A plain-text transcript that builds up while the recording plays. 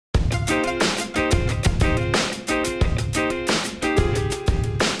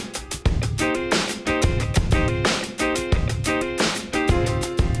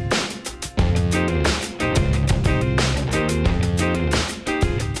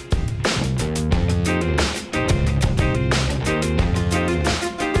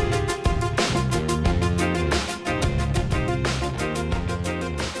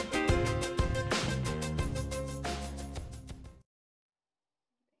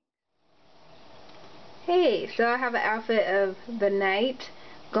Hey, so I have an outfit of the night,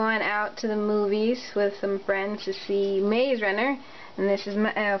 going out to the movies with some friends to see Maze Runner, and this is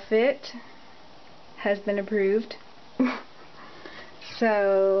my outfit. Has been approved.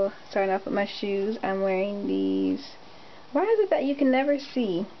 So, starting off with my shoes, I'm wearing these. Why is it that you can never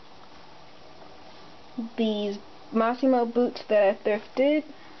see? These Massimo boots that I thrifted.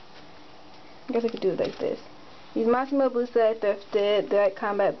 I guess I could do it like this. These Massimo boots that I thrifted, they're like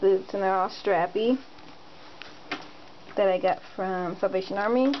combat boots and they're all strappy. That I got from Salvation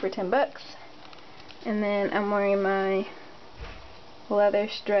Army for 10 bucks. And then I'm wearing my leather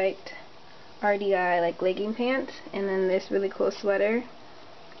striped RDI like legging pants, and then this really cool sweater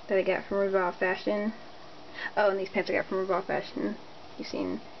that I got from Revolve Fashion. Oh, and these pants I got from Revolve Fashion, you've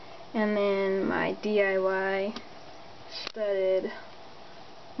seen. And then my DIY studded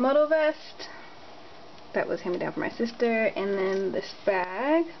moto vest that was handed down from my sister. And then this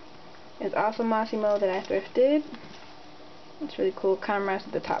bag is also Massimo that I thrifted. It's really cool, kind of reminds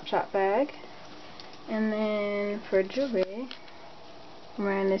me of the Topshop bag. And then for jewelry, I'm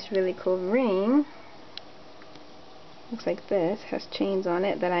wearing this really cool ring. Looks like this, has chains on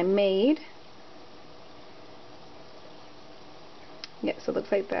it that I made. Yeah, so it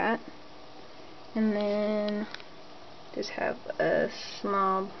looks like that. And then just have a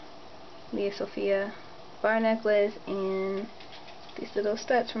small Leah Sophia bar necklace and these little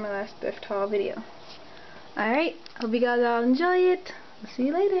studs from my last thrift haul video. Alright, hope you guys all enjoy it. I'll see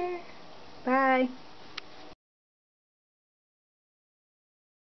you later. Bye.